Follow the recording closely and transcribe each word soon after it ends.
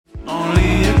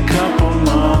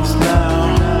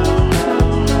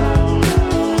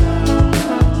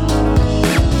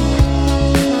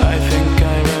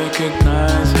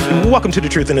Welcome to The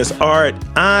Truth in This Art.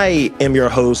 I am your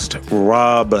host,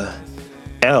 Rob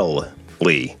L.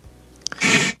 Lee.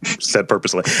 Said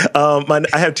purposely. I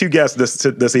have two guests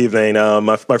this evening.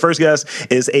 My first guest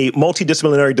is a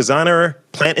multidisciplinary designer,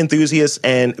 plant enthusiast,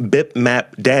 and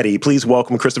bitmap daddy. Please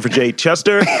welcome Christopher J.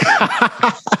 Chester.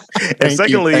 And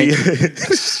secondly,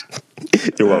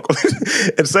 you're welcome.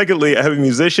 And secondly, I have a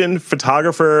musician,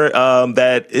 photographer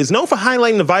that is known for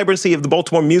highlighting the vibrancy of the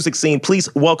Baltimore music scene.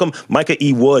 Please welcome Micah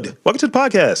E. Wood. Welcome to the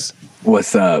podcast.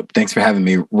 What's up? Thanks for having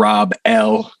me, Rob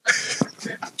L.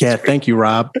 Yeah, thank you,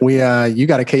 Rob. You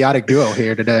got a chaotic duo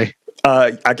here today.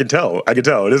 I can tell.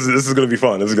 This is going to be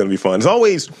fun.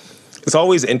 It's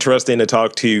always interesting to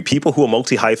talk to people who are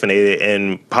multi-hyphenated,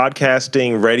 and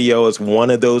podcasting, radio is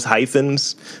one of those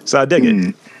hyphens. So I dig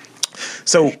it.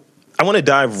 So I want to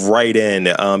dive right in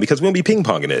because we're going to be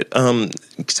ping-ponging it.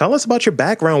 Tell us about your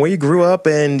background, where you grew up,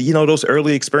 and those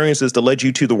early experiences that led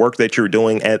you to the work that you're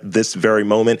doing at this very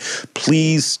moment.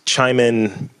 Please chime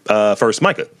in first,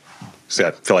 Micah. So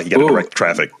I feel like you got to direct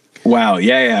traffic. Wow.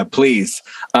 Yeah, please.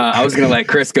 I was going to let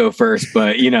Chris go first,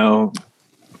 but,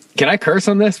 can I curse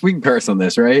on this? We can curse on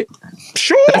this, right?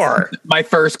 Sure. That's my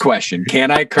first question. Can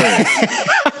I curse?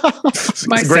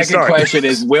 My second question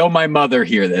is, will my mother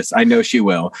hear this? I know she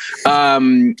will.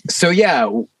 So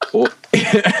you're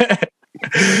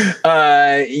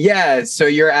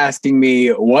asking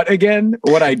me what again?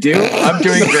 What I do? I'm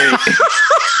doing great.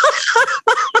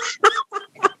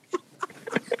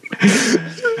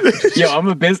 Yo, I'm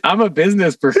a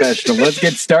business professional. Let's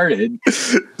get started.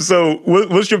 So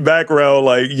what's your background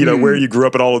like, where you grew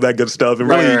up and all of that good stuff? And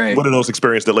really, right. What are those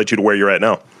experiences that led you to where you're at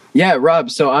now? Yeah, Rob.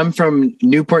 So I'm from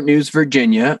Newport News,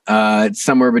 Virginia. It's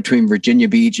somewhere between Virginia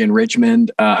Beach and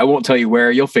Richmond. I won't tell you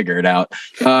where. You'll figure it out.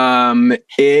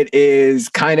 It is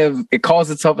it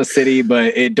calls itself a city,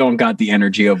 but it don't got the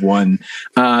energy of one.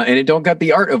 And it don't got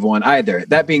the art of one either.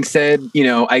 That being said,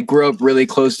 I grew up really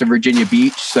close to Virginia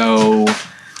Beach. So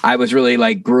I was really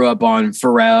grew up on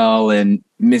Pharrell and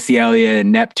Missy Elliott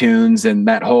and Neptunes and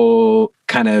that whole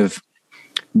kind of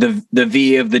the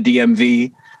V of the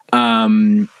DMV.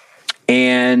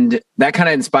 And that kind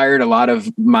of inspired a lot of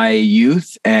my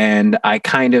youth, and I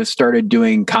kind of started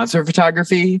doing concert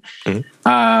photography.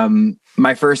 Mm-hmm.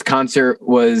 My first concert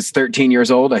was 13 years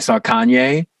old. I saw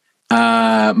Kanye.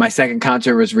 My second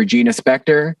concert was Regina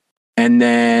Spektor. And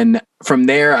then from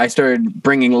there, I started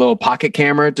bringing a little pocket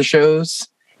camera to shows.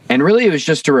 And really, it was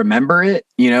just to remember it,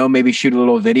 maybe shoot a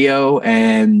little video.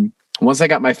 And once I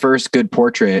got my first good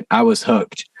portrait, I was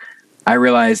hooked. I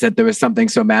realized that there was something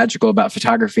so magical about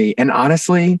photography. And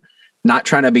honestly, not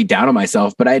trying to be down on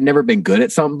myself, but I had never been good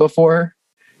at something before.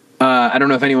 I don't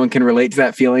know if anyone can relate to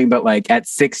that feeling, but at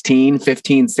 15,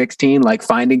 16,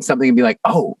 finding something and be like,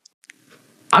 oh,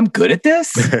 I'm good at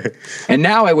this. And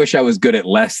now I wish I was good at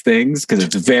less things because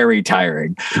it's very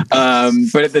tiring.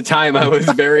 But at the time I was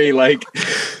very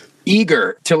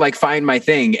eager to find my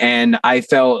thing. And I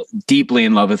fell deeply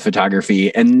in love with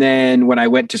photography. And then when I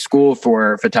went to school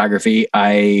for photography,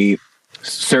 I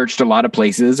searched a lot of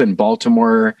places in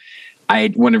Baltimore.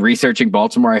 When researching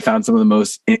Baltimore, I found some of the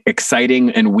most exciting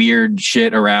and weird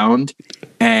shit around.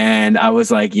 And I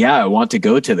was like, yeah, I want to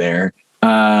go to there.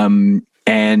 And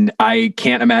I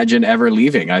can't imagine ever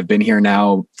leaving. I've been here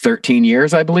now 13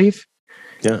 years, I believe.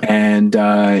 Yeah. And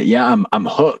I'm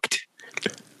hooked.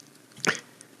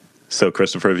 So,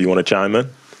 Christopher, if you want to chime in.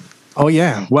 Oh,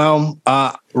 yeah. Well,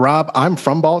 Rob, I'm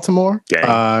from Baltimore.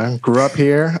 Grew up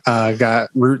here, got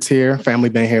roots here. Family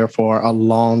been here for a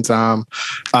long time.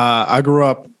 I grew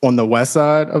up on the west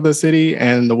side of the city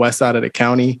and the west side of the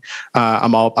county.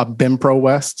 I've been pro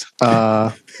west,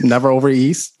 never over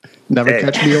east. Never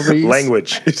catch me over east.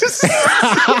 Language.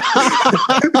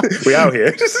 We out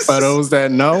here. For those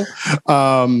that know.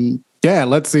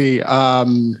 Let's see.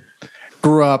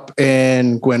 Grew up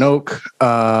in Gwen Oak,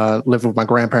 lived with my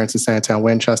grandparents in Sandtown,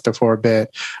 Winchester for a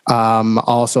bit.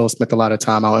 Also spent a lot of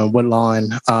time out in Woodlawn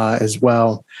as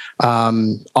well.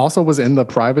 Also was in the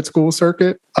private school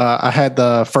circuit. I had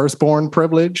the firstborn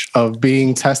privilege of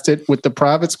being tested with the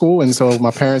private school. And so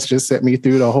my parents just set me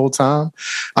through the whole time.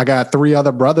 I got 3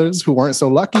 other brothers who weren't so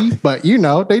lucky, but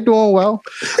they doing well.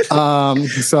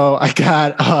 So I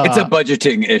got... it's a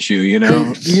budgeting issue,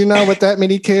 with that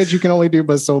many kids, you can only do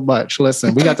but so much.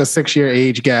 Listen, we got the 6-year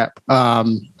age gap,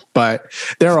 but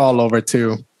they're all over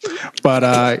too.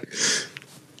 But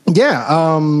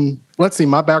let's see,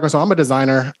 my background. So I'm a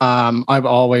designer. I've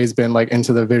always been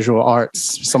into the visual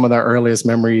arts. Some of the earliest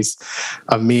memories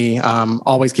of me,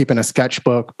 always keeping a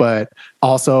sketchbook, but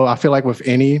also I feel like with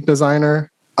any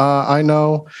designer I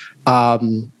know,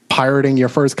 pirating your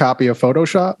first copy of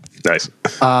Photoshop. Nice.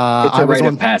 It's a rite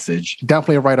of passage.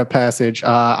 Definitely a rite of passage.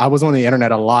 I was on the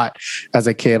internet a lot as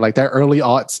a kid, like that early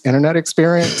aughts internet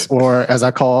experience, or as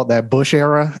I call it, that Bush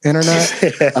era internet.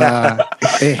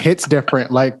 It hits different.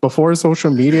 Like before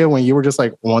social media, when you were just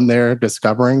like on there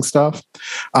discovering stuff,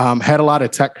 had a lot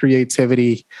of tech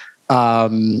creativity.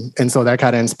 And so that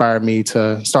kind of inspired me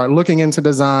to start looking into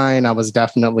design. I was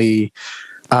definitely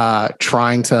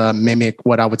trying to mimic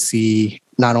what I would see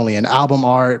not only in album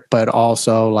art, but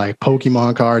also like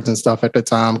Pokemon cards and stuff at the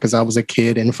time, because I was a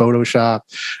kid in Photoshop.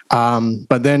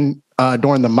 But then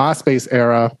during the MySpace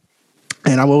era,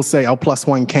 and I will say,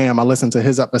 L+1 Cam, I listened to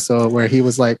his episode where he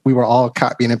was like, we were all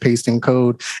copying and pasting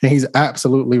code, and he's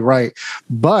absolutely right.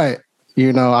 But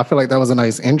you know, I feel like that was a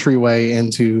nice entryway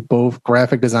into both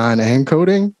graphic design and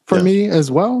coding for me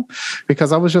as well,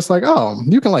 because I was just like, oh,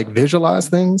 you can like visualize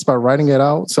things by writing it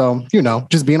out. So, you know,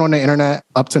 just being on the internet,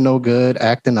 up to no good,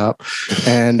 acting up,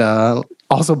 and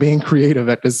also being creative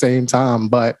at the same time.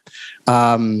 But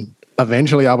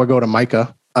eventually I would go to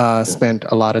Micah, spent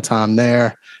a lot of time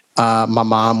there. My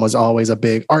mom was always a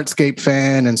big Artscape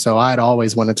fan, and so I'd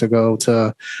always wanted to go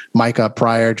to Micah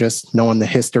prior, just knowing the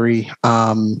history.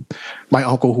 My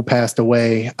uncle, who passed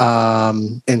away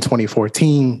in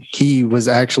 2014, he was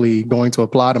actually going to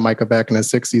apply to Micah back in the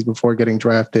 60s before getting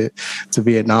drafted to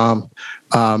Vietnam.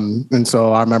 And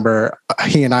so I remember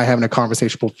he and I having a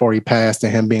conversation before he passed,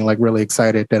 and him being like really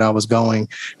excited that I was going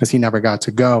because he never got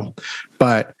to go.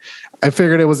 But I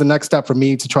figured it was the next step for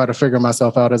me to try to figure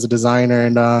myself out as a designer.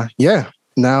 And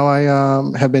now I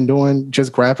have been doing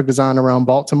just graphic design around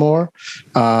Baltimore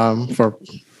for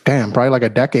probably like a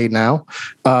decade now.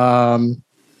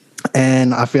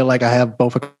 And I feel like I have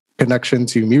both a connection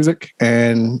to music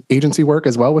and agency work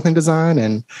as well within design.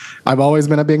 And I've always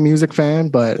been a big music fan,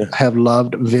 but have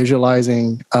loved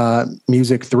visualizing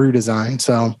music through design.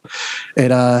 So it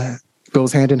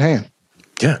goes hand in hand.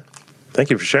 Yeah. Thank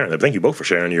you for sharing that. Thank you both for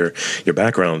sharing your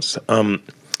backgrounds.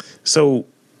 So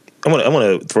I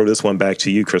want to throw this one back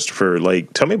to you, Christopher.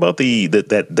 Like, tell me about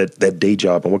that day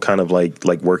job and what kind of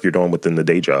like work you're doing within the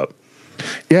day job.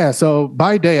 Yeah. So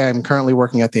by day, I'm currently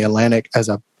working at the Atlantic as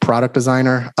a product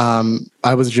designer.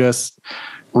 I was just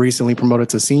recently promoted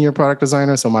to senior product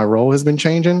designer, so my role has been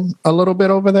changing a little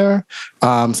bit over there.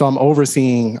 So I'm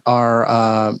overseeing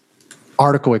our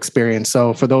article experience.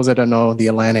 So for those that don't know, the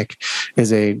Atlantic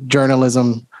is a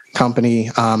journalism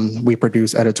company. We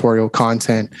produce editorial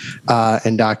content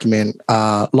and document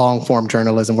long form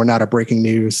journalism. We're not a breaking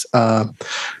news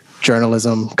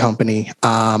journalism company.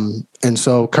 And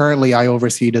so currently I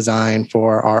oversee design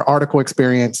for our article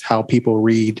experience, how people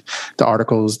read the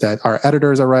articles that our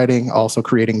editors are writing, also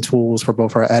creating tools for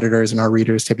both our editors and our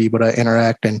readers to be able to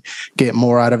interact and get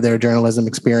more out of their journalism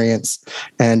experience.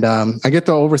 And I get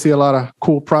to oversee a lot of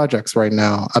cool projects right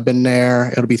now. I've been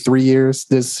there, it'll be 3 years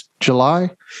this July.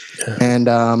 And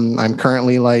I'm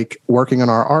currently like working on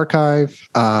our archive.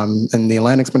 And the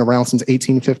Atlantic's been around since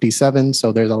 1857.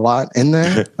 So there's a lot in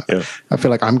there. I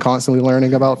feel like I'm constantly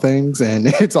learning about things. And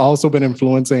it's also been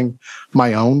influencing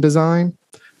my own design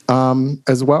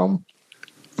as well.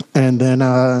 And then,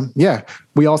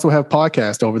 we also have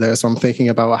podcasts over there. So I'm thinking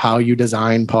about how you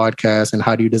design podcasts and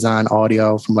how do you design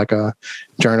audio from like a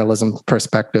journalism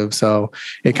perspective. So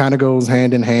it kind of goes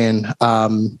hand in hand.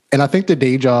 And I think the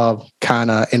day job kind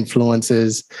of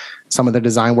influences some of the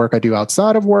design work I do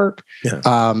outside of work.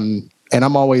 And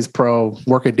I'm always pro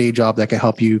work a day job that can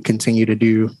help you continue to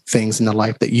do things in the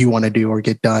life that you want to do or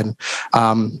get done.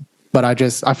 But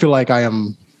I feel like I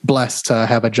am blessed to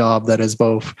have a job that is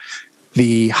both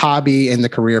the hobby and the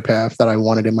career path that I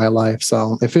wanted in my life.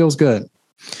 So it feels good.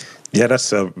 Yeah,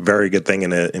 that's a very good thing.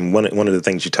 And one of the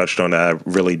things you touched on that I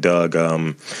really dug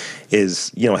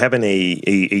is, you know, having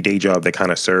a day job that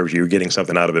kind of serves you. You're getting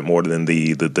something out of it more than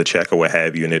the check or what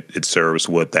have you. And it serves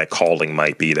what that calling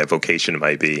might be, that vocation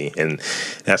might be. And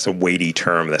that's a weighty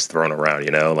term that's thrown around,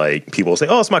 you know, like people say,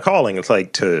 oh, it's my calling. It's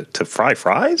like to fry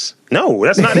fries? No,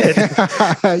 that's not it.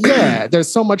 Yeah,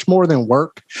 there's so much more than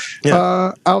work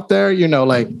out there. You know,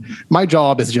 like my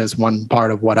job is just one part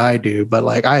of what I do, but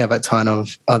like I have a ton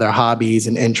of other hobbies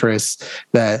and interests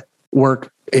that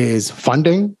work is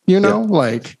funding, you know,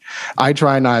 like I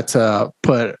try not to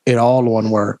put it all on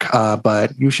work,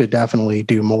 but you should definitely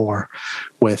do more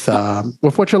with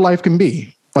what your life can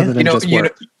be other than just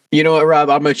work. You know what, Rob?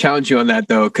 I'm going to challenge you on that,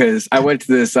 though, because I went to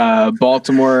this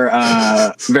Baltimore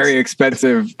very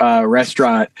expensive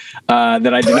restaurant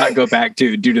that I did not go back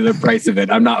to due to the price of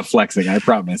it. I'm not flexing, I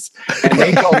promise. And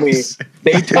they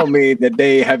told me that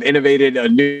they have innovated a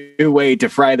new way to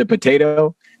fry the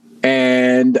potato.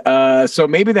 And so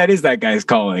maybe that is that guy's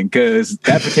calling, because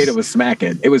that potato was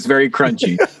smacking. It was very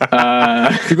crunchy.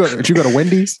 Did you go to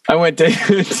Wendy's? I went to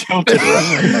Tilted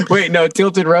Row. Wait, no,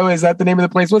 Tilted Row, is that the name of the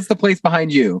place? What's the place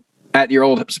behind you at your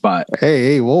old spot?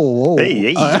 Hey, whoa.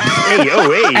 Hey.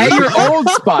 At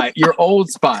your old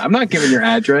spot. I'm not giving your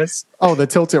address. Oh, the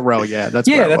Tilted Row. Yeah, that's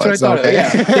what I thought. Okay.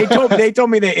 Yeah, they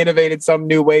told me they innovated some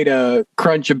new way to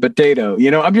crunch a potato.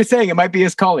 I'm just saying it might be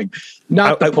his calling.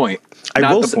 Not the point.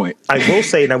 I will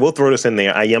say, and I will throw this in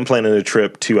there, I am planning a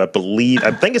trip to, I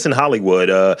think it's in Hollywood.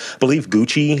 I believe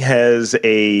Gucci has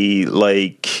a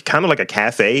kind of like a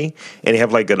cafe, and they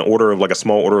have like a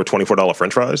small order of $24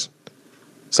 French fries.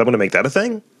 So I'm going to make that a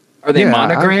thing. Are they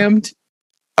monogrammed?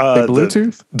 The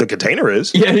Bluetooth? The container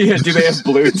is. Yeah. Do they have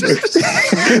Bluetooth?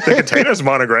 The container's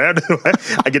monogrammed.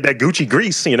 I get that Gucci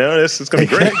grease, it's going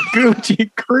to be great.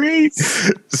 Gucci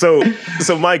grease. So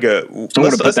Micah, I want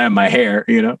to put that in my hair,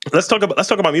 Let's talk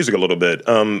about music a little bit.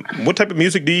 What type of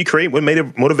music do you create? What made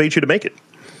it motivate you to make it?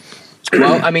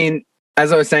 Well, I mean,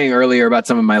 as I was saying earlier about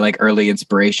some of my early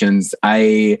inspirations,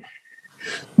 I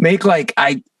make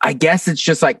I guess it's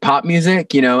just pop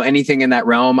music, anything in that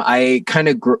realm. I kind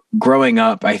of growing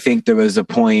up, I think there was a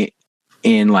point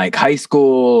in high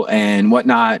school and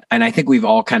whatnot, and I think we've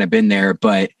all kind of been there,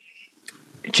 but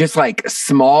just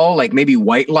small, maybe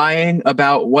white lying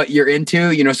about what you're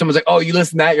into. Someone's like, oh, you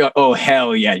listen to that? You're like, oh,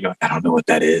 hell yeah. You're like, I don't know what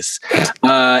that is.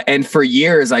 And for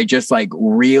years, I just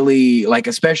really,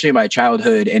 especially in my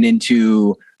childhood and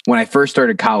into when I first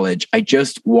started college, I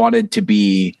just wanted to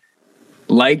be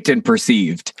liked and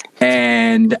perceived,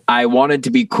 and I wanted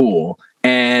to be cool,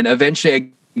 and eventually I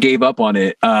gave up on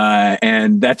it,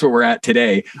 and that's where we're at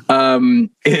today,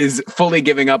 is fully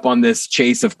giving up on this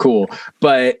chase of cool.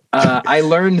 But I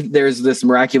learned there's this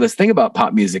miraculous thing about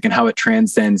pop music and how it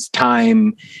transcends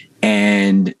time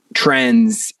and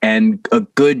trends, and a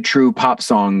good true pop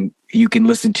song you can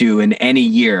listen to in any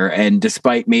year, and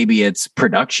despite maybe its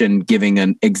production giving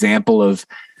an example of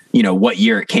what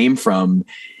year it came from,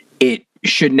 it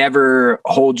should never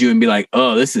hold you and be like,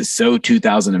 oh, this is so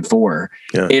 2004.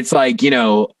 Yeah. It's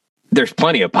there's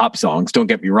plenty of pop songs, don't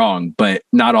get me wrong, but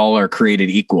not all are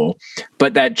created equal.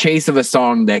 But that chase of a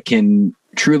song that can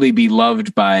truly be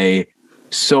loved by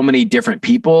so many different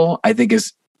people, I think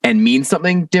and means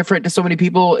something different to so many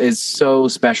people, is so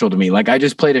special to me. I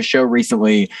just played a show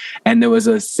recently, and there was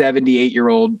a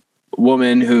 78-year-old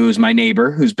woman who's my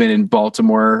neighbor, who's been in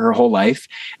Baltimore her whole life.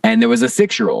 And there was a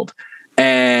 6-year-old,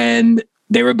 and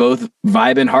they were both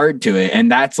vibing hard to it.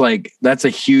 And that's a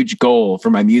huge goal for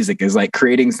my music, is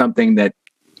creating something that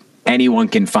anyone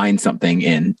can find something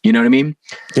in, you know what I mean?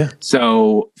 Yeah.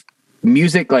 So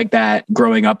music like that,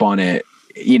 growing up on it,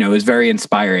 is very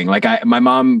inspiring. My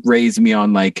mom raised me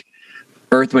on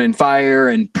Earth, Wind and Fire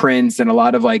and Prince and a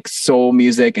lot of soul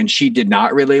music. And she did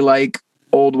not really like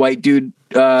old white dude,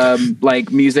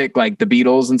 music, like the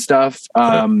Beatles and stuff.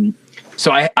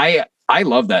 So I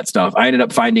love that stuff. I ended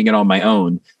up finding it on my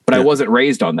own, but I wasn't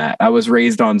raised on that. I was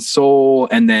raised on soul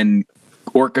and then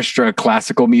orchestra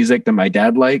classical music that my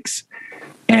dad likes,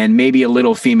 and maybe a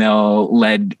little female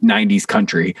led 90s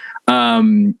country.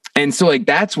 And so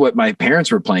that's what my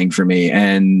parents were playing for me.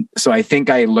 And so I think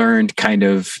I learned kind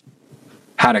of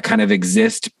how to kind of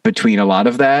exist between a lot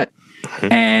of that.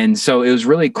 And so it was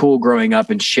really cool growing up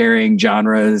and sharing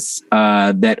genres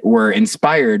that were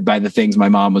inspired by the things my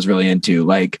mom was really into.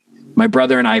 My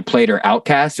brother and I played her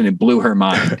Outcast, and it blew her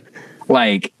mind.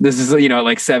 This is,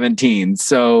 17.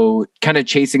 So kind of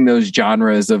chasing those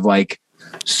genres of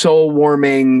soul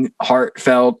warming,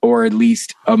 heartfelt, or at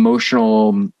least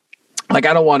emotional. I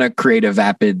don't want to create a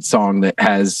vapid song that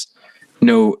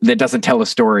that doesn't tell a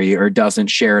story or doesn't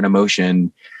share an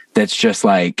emotion. That's just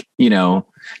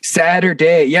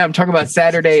Saturday. Yeah, I'm talking about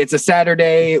Saturday. It's a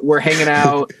Saturday. We're hanging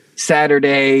out.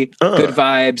 Saturday, good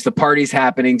vibes. The party's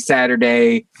happening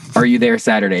Saturday. Are you there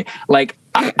Saturday?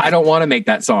 I don't want to make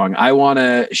that song. I want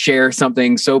to share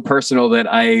something so personal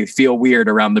that I feel weird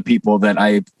around the people that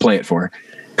I play it for.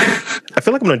 I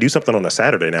feel like I'm going to do something on a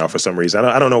Saturday now for some reason.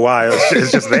 I don't know why.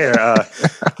 It's just there.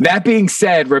 That being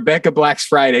said, Rebecca Black's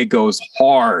Friday goes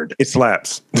hard. It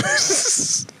slaps.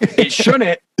 It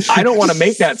shouldn't. I don't want to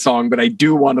make that song, but I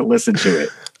do want to listen to it.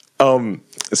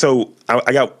 So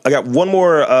I got one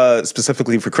more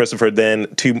specifically for Christopher,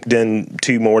 then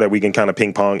two more that we can kind of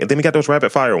ping pong, and then we got those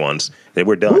rapid fire ones that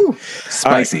we're done. Ooh,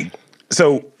 spicy.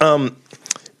 Right.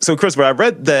 So Christopher, I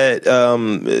read that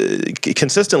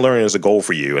consistent learning is a goal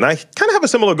for you, and I kind of have a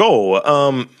similar goal.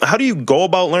 How do you go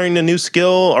about learning a new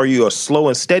skill? Are you a slow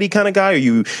and steady kind of guy, or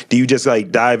do you just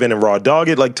dive in and raw dog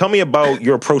it? Tell me about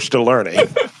your approach to learning.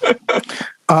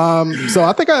 So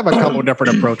I think I have a couple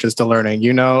different approaches to learning.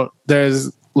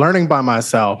 There's learning by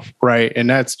myself, right? And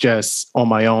that's just on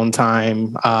my own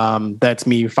time. That's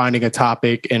me finding a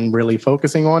topic and really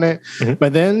focusing on it. Mm-hmm.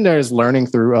 But then there's learning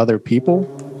through other people.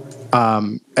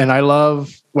 And I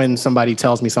love when somebody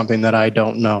tells me something that I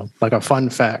don't know, like a fun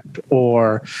fact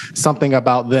or something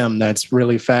about them that's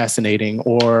really fascinating,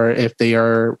 or if they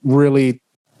are really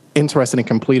interested in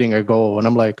completing a goal. And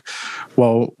I'm like,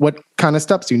 well, what kind of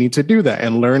steps do you need to do that?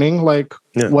 And learning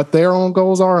what their own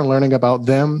goals are and learning about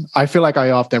them. I feel like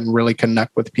I often really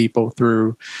connect with people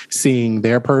through seeing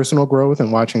their personal growth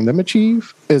and watching them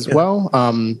achieve as well.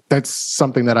 That's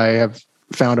something that I have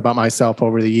found about myself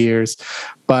over the years.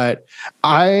 But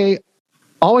I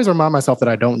always remind myself that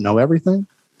I don't know everything.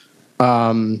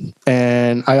 And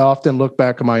I often look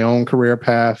back at my own career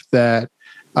path that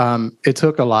it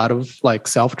took a lot of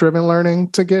self-driven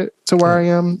learning to get to where I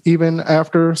am, even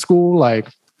after school. Like,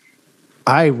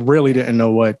 I really didn't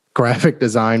know what graphic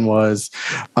design was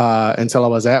until I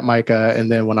was at Micah. And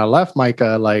then when I left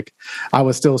Micah, I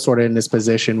was still sort of in this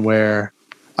position where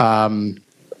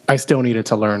I still needed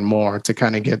to learn more to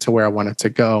kind of get to where I wanted to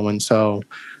go. And so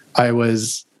I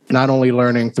was not only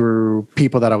learning through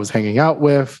people that I was hanging out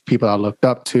with, people I looked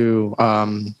up to,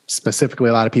 specifically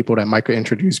a lot of people that Micah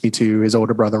introduced me to, his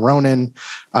older brother, Ronan,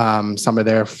 some of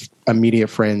their immediate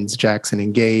friends, Jackson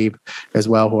and Gabe as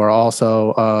well, who are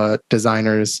also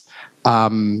designers.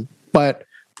 But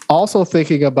also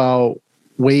thinking about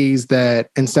ways that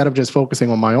instead of just focusing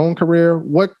on my own career,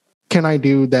 what can I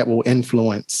do that will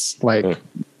influence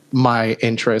my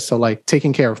interests? So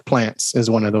taking care of plants is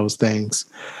one of those things.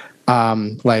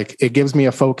 It gives me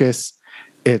a focus.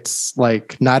 It's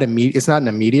not immediate. It's not an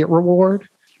immediate reward,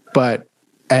 but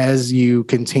as you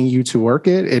continue to work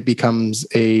it becomes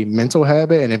a mental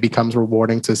habit, and it becomes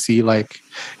rewarding to see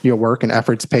your work and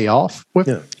efforts pay off with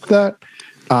that.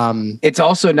 It's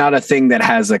also not a thing that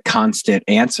has a constant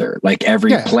answer.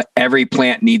 Every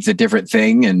plant needs a different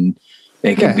thing, and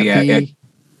it can be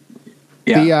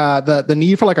the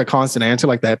need for a constant answer,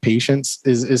 like that patience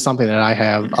is something that I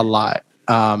have a lot.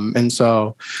 And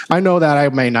so I know that I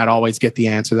may not always get the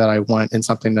answer that I want in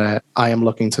something that I am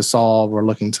looking to solve or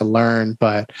looking to learn,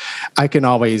 but I can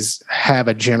always have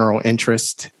a general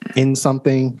interest in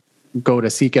something, go to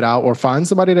seek it out, or find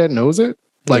somebody that knows it.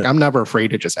 I'm never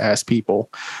afraid to just ask people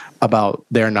about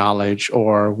their knowledge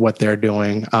or what they're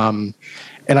doing. And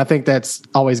I think that's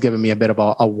always given me a bit of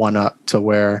a one-up to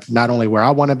where not only where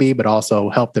I want to be, but also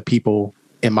help the people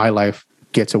in my life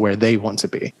get to where they want to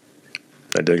be.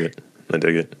 I dig it.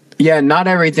 Yeah, not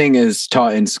everything is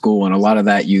taught in school, and a lot of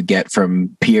that you get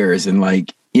from peers. And I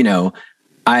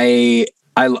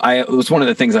it was one of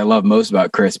the things I love most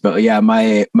about Chris. But yeah,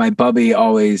 my bubby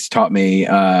always taught me,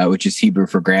 which is Hebrew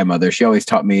for grandmother. She always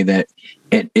taught me that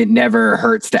it never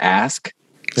hurts to ask.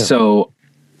 Yeah. So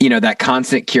that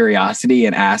constant curiosity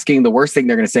and asking. The worst thing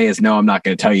they're going to say is, "No, I'm not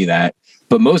going to tell you that."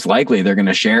 But most likely they're going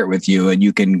to share it with you, and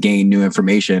you can gain new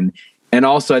information. And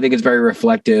also, I think it's very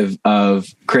reflective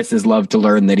of Chris's love to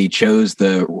learn that he chose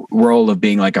the role of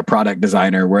being a product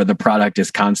designer, where the product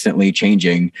is constantly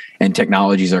changing and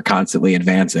technologies are constantly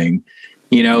advancing.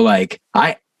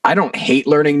 I don't hate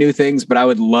learning new things, but I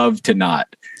would love to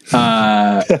not.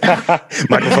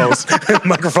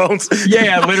 Microphones.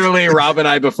 Yeah, literally, Rob and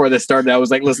I, before this started, I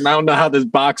was like, listen, I don't know how this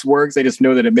box works. I just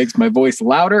know that it makes my voice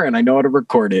louder, and I know how to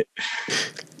record it.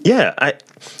 Yeah,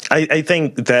 I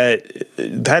think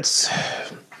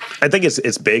I think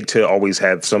it's big to always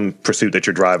have some pursuit that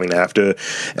you're driving after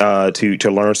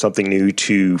to learn something new.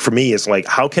 For me, it's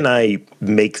how can I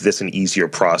make this an easier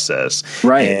process?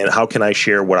 Right. And how can I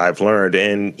share what I've learned?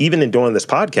 And even in doing this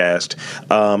podcast,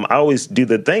 I always do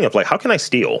the thing of how can I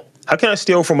steal? How can I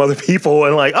steal from other people?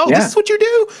 And this is what you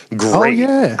do? Great.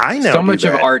 Oh, yeah. I know. So much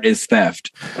of art is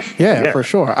theft. Yeah, for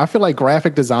sure. I feel like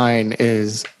graphic design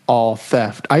is all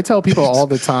theft. I tell people all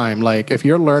the time, if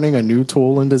you're learning a new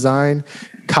tool in design,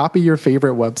 copy your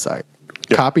favorite website.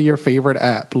 Yeah. Copy your favorite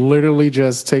app. Literally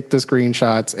just take the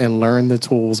screenshots and learn the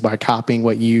tools by copying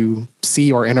what you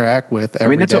see or interact with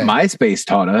every day. That's what MySpace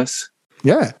taught us.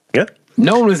 Yeah. Yeah.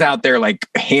 No one was out there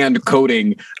hand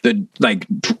coding the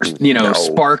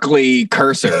sparkly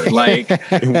cursor.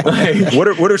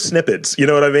 What are snippets? You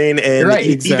know what I mean? And right,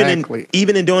 exactly.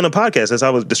 even in doing a podcast, as I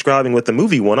was describing with the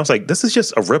movie one, I was like, this is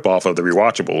just a ripoff of the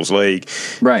rewatchables.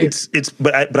 Right.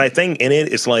 But I think in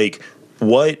it, it's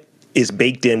what is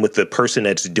baked in with the person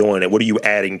that's doing it? What are you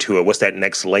adding to it? What's that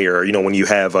next layer? When you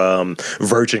have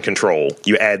version control,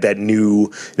 you add that new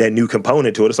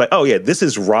component to it. It's oh yeah, this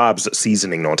is Rob's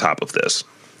seasoning on top of this.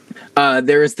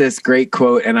 There is this great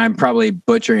quote, and I'm probably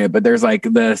butchering it, but there's like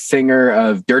the singer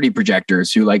of Dirty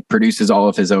Projectors who like produces all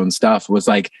of his own stuff was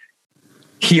like,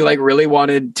 he like really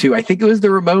wanted to, I think it was the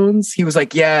Ramones. He was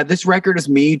like, yeah, this record is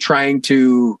me trying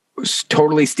to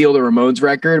totally steal the Ramones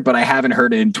record, but I haven't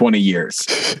heard it in 20 years.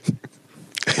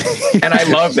 And I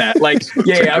love that. Like,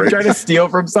 yeah, I'm trying to steal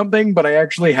from something, but I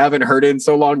actually haven't heard it in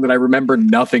so long that I remember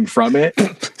nothing from it.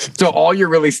 So all you're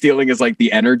really stealing is like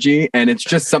the energy, and it's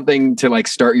just something to like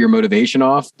start your motivation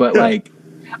off. But like,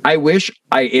 I wish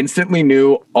I instantly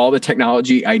knew all the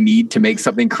technology I need to make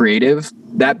something creative.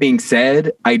 That being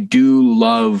said, I do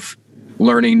love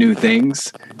learning new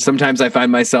things. Sometimes I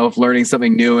find myself learning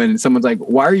something new and someone's like,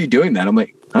 why are you doing that? I'm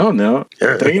like, I don't know.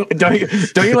 Don't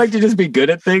you like to just be good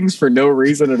at things for no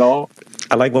reason at all?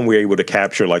 I like when we're able to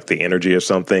capture like the energy of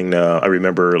something. I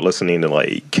remember listening to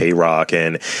like K-Rock,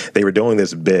 and they were doing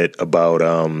this bit about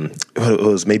it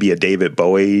was maybe a David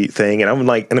Bowie thing, and I'm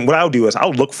like, and what I'll do is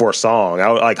I'll look for a song,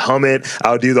 I'll like hum it,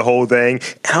 I'll do the whole thing,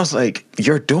 and I was like,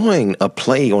 you're doing a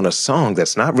play on a song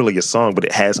that's not really a song, but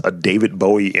it has a David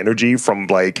Bowie energy from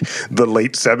like the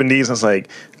late 70s. I was like,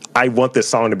 I want this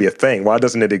song to be a thing. Why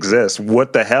doesn't it exist?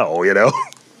 What the hell, you know?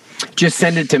 Just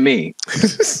send it to me.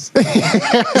 It's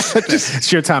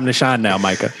your time to shine now,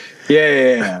 Micah.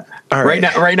 Yeah. Right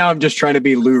now, I'm just trying to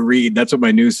be Lou Reed. That's what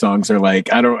my new songs are like.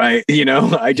 I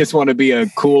just want to be a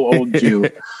cool old Jew.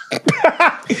 All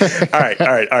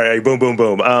right. Boom, boom,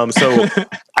 boom. So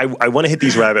I want to hit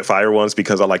these rapid fire ones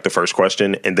because I like the first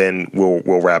question, and then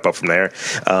we'll wrap up from there.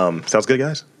 Sounds good,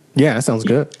 guys? Yeah, that sounds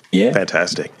good. Yeah.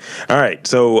 Fantastic. All right.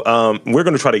 So we're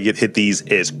going to try to hit these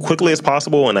as quickly as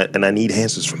possible, and I need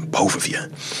answers from both of you.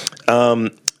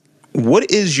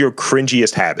 What is your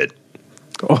cringiest habit?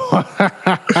 That's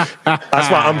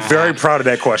why I'm very proud of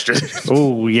that question.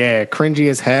 Oh, yeah.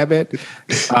 Cringiest habit.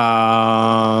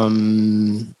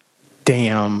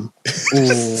 Damn.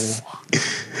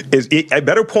 Is it at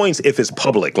better points if it's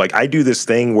public? Like I do this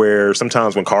thing where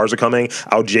sometimes when cars are coming,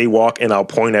 I'll jaywalk and I'll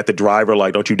point at the driver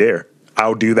like, don't you dare.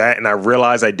 I'll do that, and I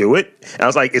realize I do it. And I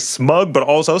was like, it's smug, but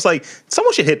also it's like,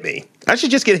 someone should hit me. I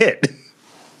should just get hit.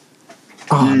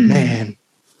 Oh, man.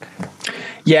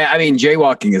 Yeah, I mean,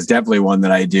 jaywalking is definitely one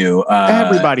that I do.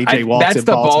 Everybody jaywalks. That's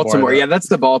the Baltimore. Yeah, that's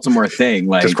the Baltimore thing.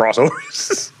 Like, just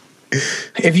crossovers.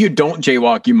 If you don't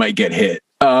jaywalk, you might get hit.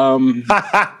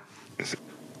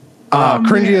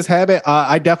 Cringiest habit.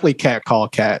 I definitely catcall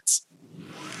cats.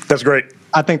 That's great.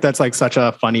 I think that's like such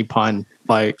a funny pun.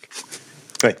 Like,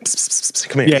 hey,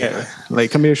 come here. Yeah,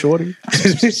 like come here, shorty.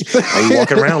 Are you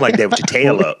walking around like that with your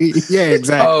tail up? Yeah,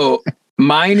 exactly. Oh,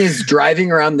 mine is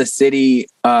driving around the city,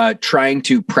 trying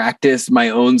to practice my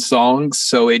own songs,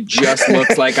 so it just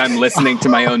looks like I'm listening to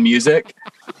my own music.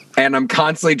 And I'm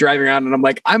constantly driving around and I'm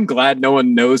like, I'm glad no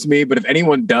one knows me. But if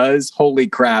anyone does, holy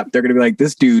crap, they're going to be like,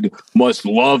 this dude must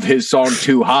love his song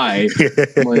Too High.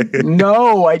 I'm like,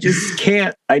 no, I just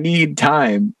can't. I need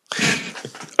time.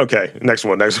 Okay, next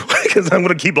one. Because I'm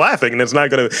going to keep laughing and it's not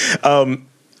going to.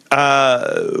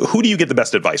 Who do you get the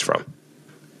best advice from?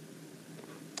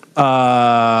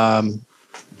 My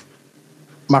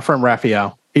friend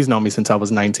Raphael. He's known me since I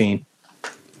was 19.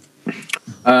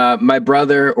 My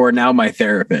brother, or now my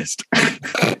therapist.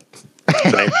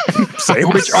 Same.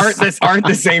 Which aren't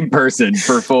the same person,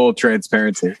 for full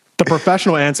transparency. The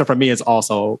professional answer for me is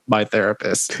also my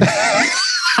therapist.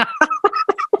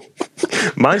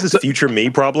 Mine's is future me,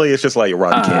 probably. It's just like,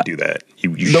 Rob, you can't do that.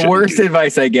 You the worst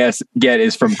advice I guess get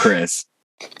is from Chris.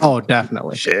 Oh,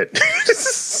 definitely. Shit.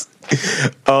 This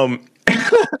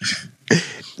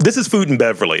is food and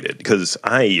bev related because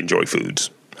I enjoy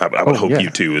foods. I would hope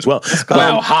you too as well.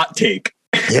 Wow, hot take.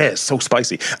 Yeah, so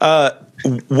spicy.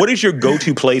 What is your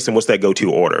go-to place and what's that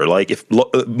go-to order? Like, if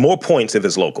more points if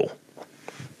it's local.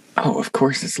 Oh, of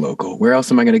course it's local. Where else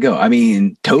am I going to go? I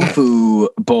mean, tofu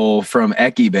bowl from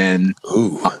Ekiben.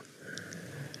 Ooh.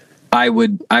 I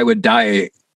would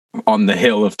die on the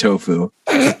hill of tofu.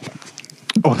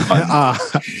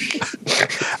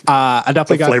 I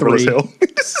definitely got flavorless 3. hill.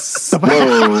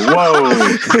 Whoa.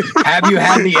 Have you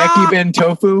had the Ekiben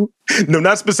tofu? No,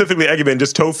 not specifically Ekiben,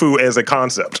 just tofu as a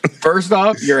concept. First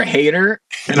off, you're a hater,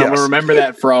 and I'm going to remember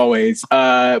that for always.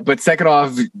 But second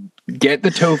off, get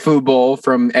the tofu bowl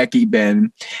from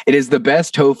Ekiben. It is the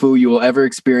best tofu you will ever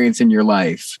experience in your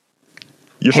life.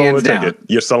 You're selling the ticket.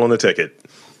 You're selling the ticket.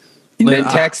 And then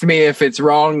text me if it's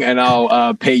wrong, and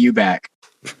I'll pay you back.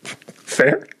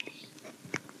 Fair.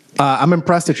 I'm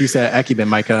impressed that you said Ekiben,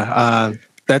 Micah.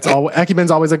 That's all.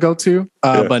 Ekumen's always a go-to,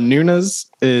 but Nuna's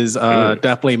is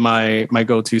definitely my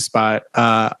go-to spot.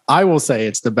 I will say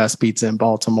it's the best pizza in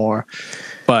Baltimore,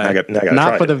 but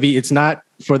not for it's not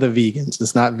for the vegans.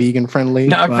 It's not vegan friendly.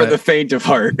 Not for the faint of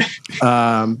heart.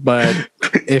 But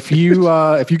if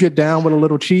you get down with a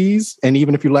little cheese, and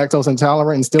even if you're lactose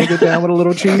intolerant and still get down with a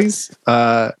little cheese,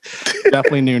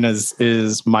 definitely Nuna's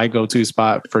is my go-to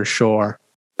spot for sure.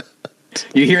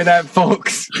 You hear that,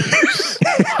 folks?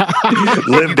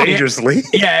 Live dangerously.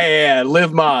 Yeah.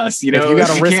 Live Moss. You know, if you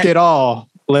got to risk it all,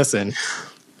 listen.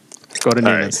 Go to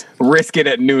Nuna's. Right. Risk it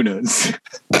at Nuna's.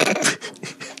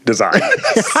 Design.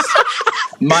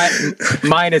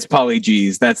 Mine is Polly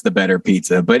G's. That's the better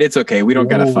pizza, but it's okay. We don't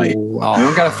gotta fight. We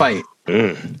don't gotta fight.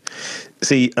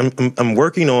 See, I'm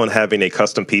working on having a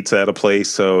custom pizza at a place,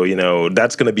 so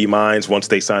that's going to be mine once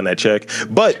they sign that check.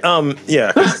 But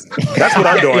yeah, that's what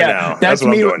I'm doing now. That's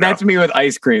me. That's me with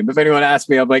ice cream. If anyone asks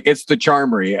me, I'm like, it's the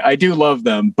Charmery. I do love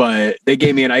them, but they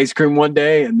gave me an ice cream one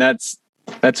day, and that's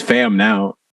fam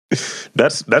now.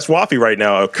 That's Waffy right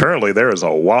now. Currently, there is a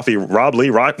Waffy Rob Lee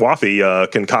Waffy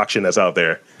concoction that's out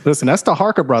there. Listen, that's the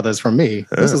Harker brothers for me.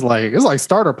 This is it's like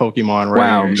starter Pokemon, right?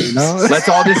 Wow. Here, Let's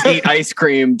all just eat ice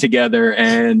cream together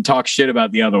and talk shit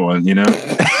about the other one, Yeah,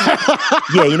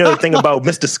 the thing about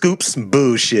Mr. Scoops,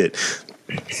 bullshit.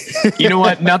 You know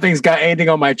what? Nothing's got anything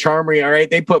on my Charmery, all right?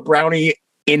 They put brownie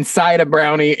inside of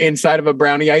a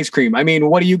brownie ice cream. I mean,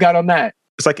 what do you got on that?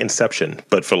 It's like Inception,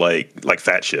 but for like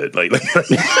fat shit. Like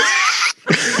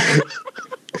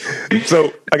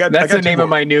So that's the name of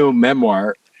my new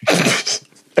memoir.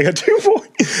 I got 2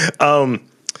 more.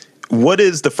 What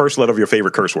is the first letter of your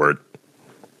favorite curse word?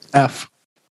 F.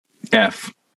 Yeah,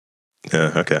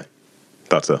 okay.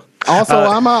 Thought so. Also,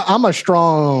 I'm a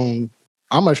strong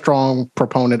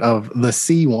proponent of the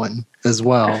C one as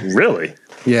well. Really?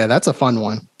 Yeah, that's a fun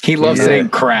one. He loves saying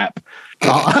crap.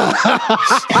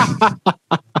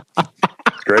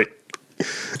 Great.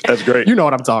 That's great. You know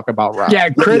what I'm talking about, Rob. Yeah,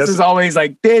 Chris is always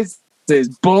like, this is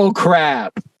bull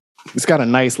crap. It's got a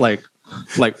nice like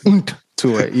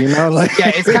to it, like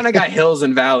yeah, it's kind of got hills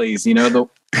and valleys,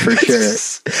 for sure.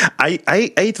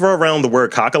 I throw around the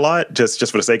word cock a lot just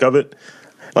for the sake of it.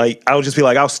 Like I'll just be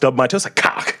like, I'll stub my toes like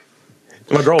cock.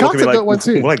 My girl look at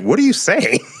me like, what are you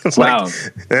saying? Wow.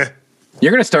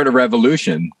 You're gonna start a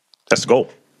revolution. That's the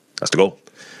goal.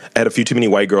 I had a few too many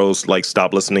white girls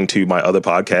stop listening to my other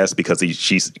podcast because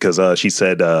she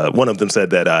said one of them said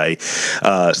that I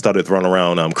started throwing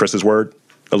around Chris's word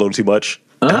a little too much.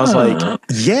 And I was like,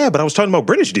 yeah, but I was talking about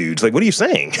British dudes. Like, what are you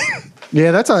saying?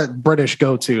 Yeah, that's a British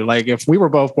go-to. Like, if we were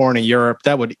both born in Europe,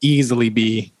 that would easily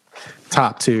be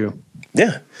top 2.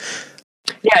 Yeah.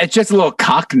 Yeah, it's just a little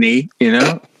cockney,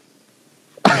 Bro.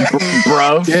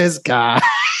 This guy.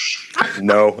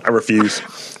 No, I refuse.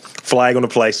 Flag on the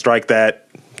play. Strike that.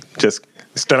 Just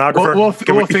stenographer. We'll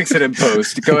fix it in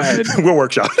post. Go ahead. We'll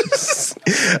workshop. This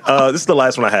is the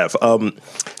last one I have.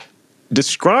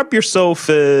 Describe yourself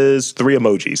as 3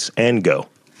 emojis and go.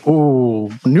 Ooh,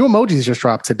 new emojis just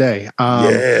dropped today.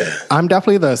 Yeah. I'm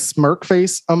definitely the smirk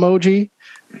face emoji,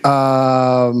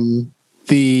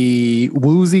 the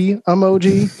woozy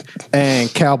emoji,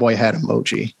 and cowboy hat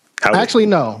emoji. Actually,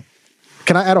 no.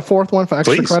 Can I add a 4th one for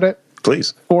extra credit?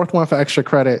 Please. 4th one for extra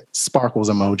credit, sparkles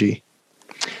emoji.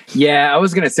 Yeah, I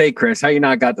was going to say, Chris, how you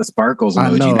not got the sparkles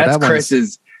emoji? Know, that's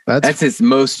Chris's... That's his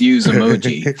most used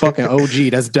emoji. Fucking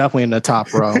OG. That's definitely in the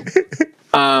top row.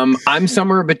 I'm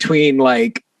somewhere between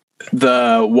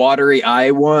the watery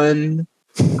eye one,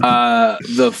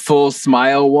 the full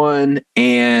smile one,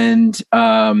 and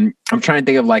I'm trying to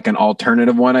think of an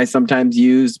alternative one I sometimes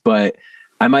use, but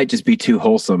I might just be too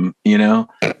wholesome,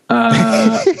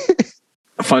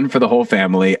 Fun for the whole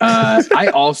family.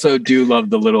 I also do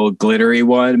love the little glittery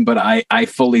one, but I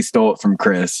fully stole it from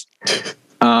Chris.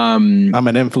 I'm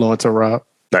an influencer, Rob.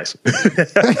 Nice.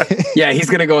 Yeah, he's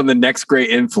gonna go on the next great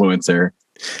influencer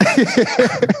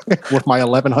with my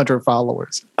 1,100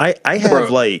 followers. I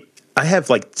have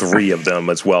 3 of them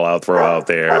as well. I'll throw out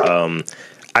there.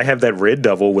 I have that red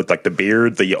devil with the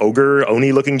beard, the ogre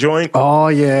Oni looking joint. Oh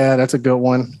yeah, that's a good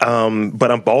one.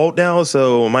 But I'm bald now,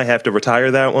 so I might have to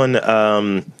retire that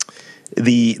one.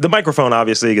 The microphone,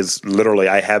 obviously, is literally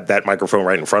I have that microphone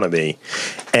right in front of me,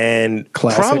 and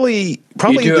probably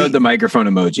you do have the microphone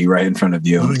emoji right in front of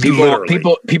you.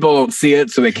 People don't see it,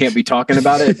 so they can't be talking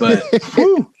about it. But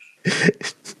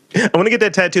I want to get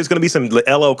that tattoo. It's going to be some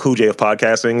LL Cool J of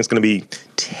podcasting. It's going to be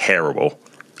terrible.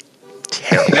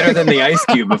 Better than the Ice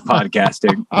Cube of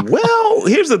podcasting. Well,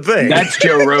 here's the thing. That's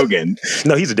Joe Rogan.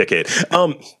 No, he's a dickhead.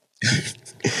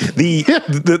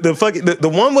 The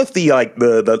one with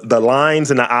the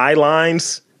lines and the eye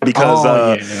lines,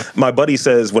 because my buddy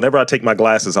says whenever I take my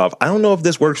glasses off, I don't know if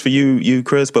this works for you,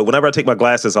 Chris, but whenever I take my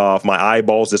glasses off, my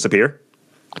eyeballs disappear.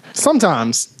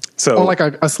 Sometimes. So on like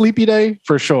a sleepy day,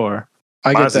 for sure.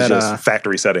 I get that. Just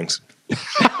factory settings.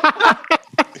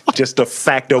 Just de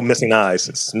facto missing eyes.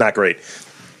 It's not great.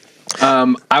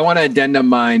 I want to addendum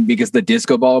mine because the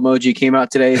disco ball emoji came out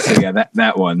today. So yeah,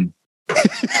 that one.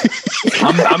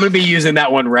 I'm going to be using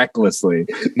that one recklessly.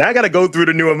 Now I got to go through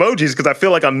the new emojis because I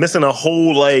feel like I'm missing a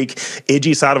whole like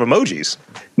edgy side of emojis.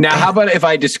 Now, how about if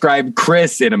I describe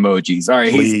Chris in emojis? All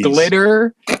right, Please. He's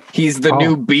glitter. He's the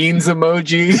new beans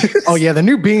emoji. Oh yeah, the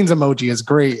new beans emoji is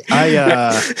great. I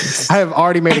have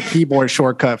already made a keyboard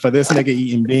shortcut for this nigga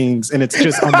eating beans, and it's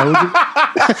just emoji.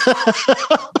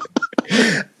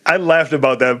 I laughed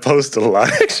about that post a lot,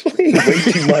 actually. Way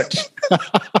too much.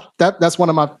 That's one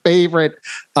of my favorite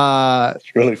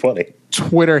It's really funny.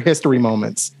 Twitter history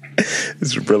moments.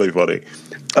 It's really funny.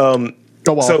 Go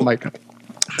off, Micah.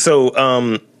 So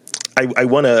I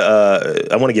want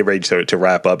to get ready to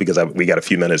wrap up because we got a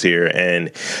few minutes here, and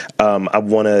I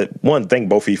want to thank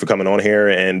both of you for coming on here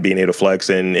and being able to flex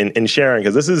and sharing,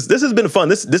 because this has been fun.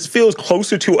 This feels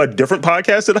closer to a different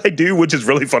podcast that I do, which is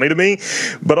really funny to me.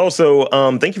 But also,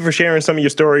 thank you for sharing some of your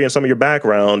story and some of your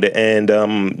background. And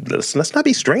let's not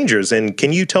be strangers. And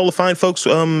can you tell the fine folks,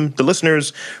 the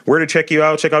listeners, where to check you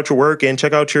out, check out your work, and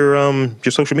check out your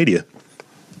social media?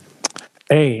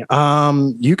 Hey,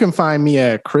 you can find me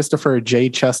at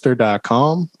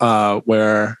ChristopherJChester.com,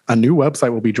 where a new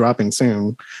website will be dropping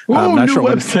soon.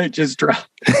 Website just dropped.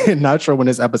 Not sure when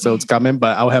this episode's coming,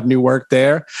 but I'll have new work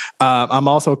there. I'm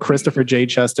also Christopher J.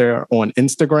 Chester on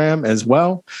Instagram as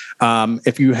well.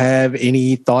 If you have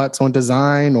any thoughts on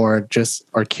design or just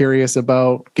are curious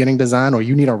about getting design, or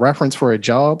you need a reference for a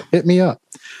job, hit me up.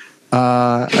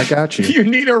 I got you. You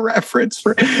need a reference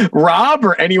for Rob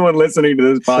or anyone listening to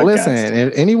this podcast. Listen,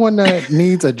 if anyone that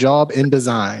needs a job in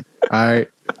design, I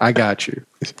got you.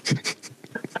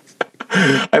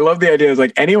 I love the idea. It's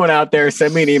like, anyone out there,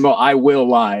 send me an email. I will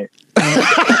lie.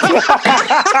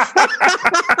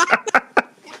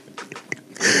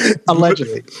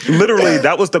 Allegedly. Literally,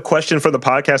 that was the question for the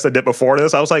podcast I did before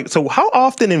this. I was like, so how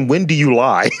often and when do you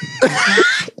lie?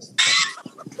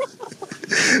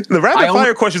 The rapid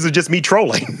fire questions are just me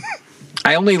trolling.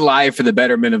 I only lie for the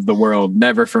betterment of the world,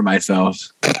 never for myself.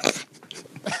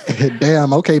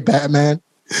 Damn. Okay, Batman.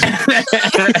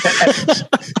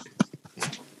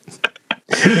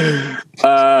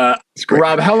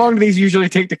 Rob, how long do these usually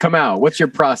take to come out? What's your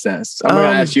process? I'm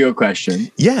going to ask you a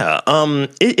question. Yeah,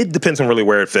 it depends on really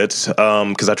where it fits.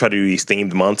 Because I try to do these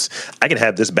themed months. I can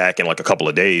have this back in like a couple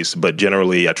of days, but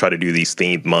generally I try to do these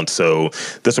themed months. So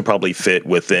this will probably fit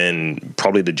within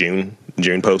probably the June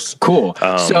post. Cool.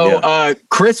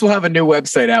 Chris will have a new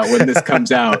website out when this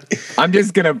comes out. I'm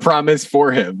just going to promise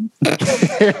for him.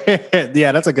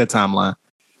 Yeah, that's a good timeline.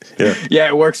 Yeah,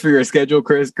 it works for your schedule,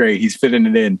 Chris. Great. He's fitting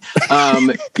it in.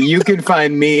 You can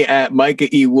find me at Micah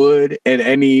E. Wood at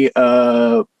any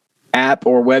app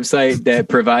or website that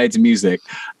provides music.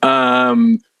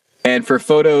 And for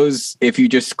photos, if you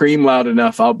just scream loud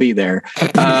enough, I'll be there.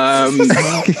 I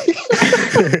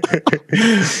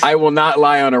will not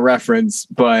lie on a reference,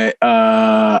 but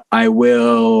I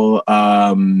will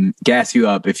gas you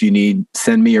up if you need.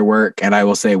 Send me your work, and I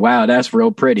will say, wow, that's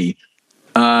real pretty.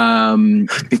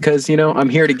 Because, I'm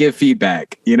here to give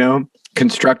feedback,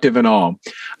 constructive and all.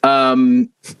 And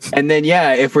then,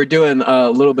 if we're doing a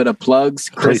little bit of plugs,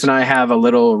 Chris and I have a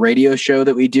little radio show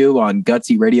that we do on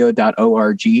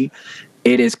gutsyradio.org.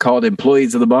 It is called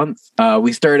Employees of the Month.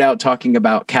 We started out talking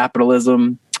about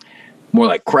capitalism, more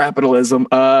like crapitalism.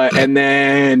 And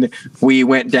then we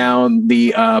went down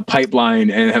the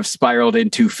pipeline and have spiraled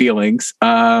into feelings.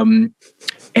 And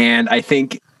I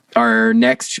think our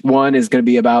next one is going to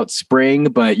be about spring,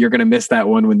 but you're going to miss that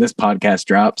one when this podcast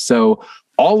drops. So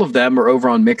all of them are over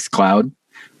on Mixcloud.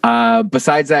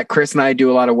 Besides that, Chris and I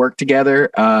do a lot of work together.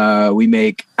 We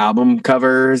make album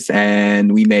covers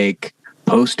and we make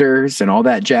posters and all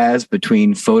that jazz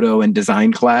between photo and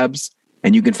design collabs.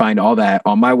 And you can find all that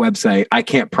on my website. I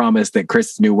can't promise that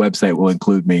Chris' new website will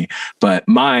include me, but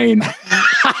mine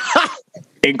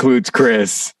includes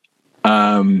Chris.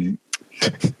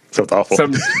 Sounds awful.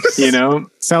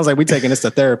 Sounds like we taking this to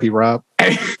therapy, Rob.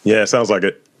 Yeah, sounds like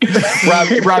it.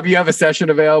 Rob, you have a session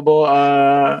available.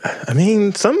 I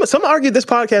mean, some argue this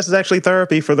podcast is actually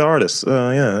therapy for the artists.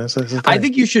 I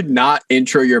think you should not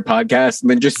intro your podcast and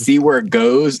then just see where it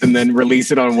goes and then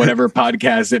release it on whatever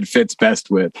podcast it fits best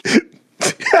with.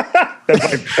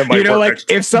 that might You know, work.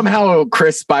 like if somehow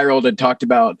Chris spiraled and talked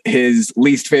about his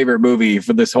least favorite movie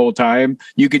for this whole time,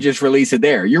 you could just release it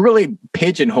there. You're really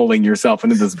pigeonholing yourself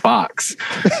into this box.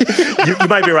 you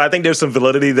might be right. I think there's some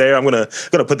validity there. I'm gonna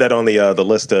put that on the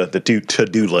list, the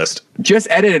to-do list. Just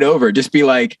edit it over. Just be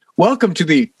like, welcome to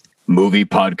the movie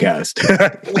podcast.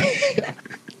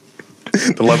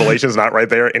 The levelation's not right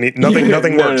there.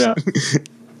 Nothing works. No.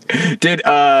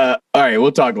 All right,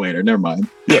 we'll talk later. Never mind.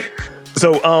 Yeah.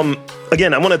 So,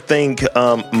 again, I want to thank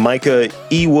Micah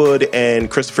E. Wood and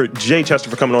Christopher J. Chester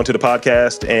for coming on to the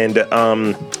podcast. And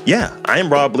I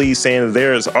am Rob Lee saying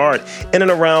there's art in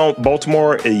and around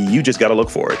Baltimore. You just got to look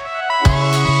for it.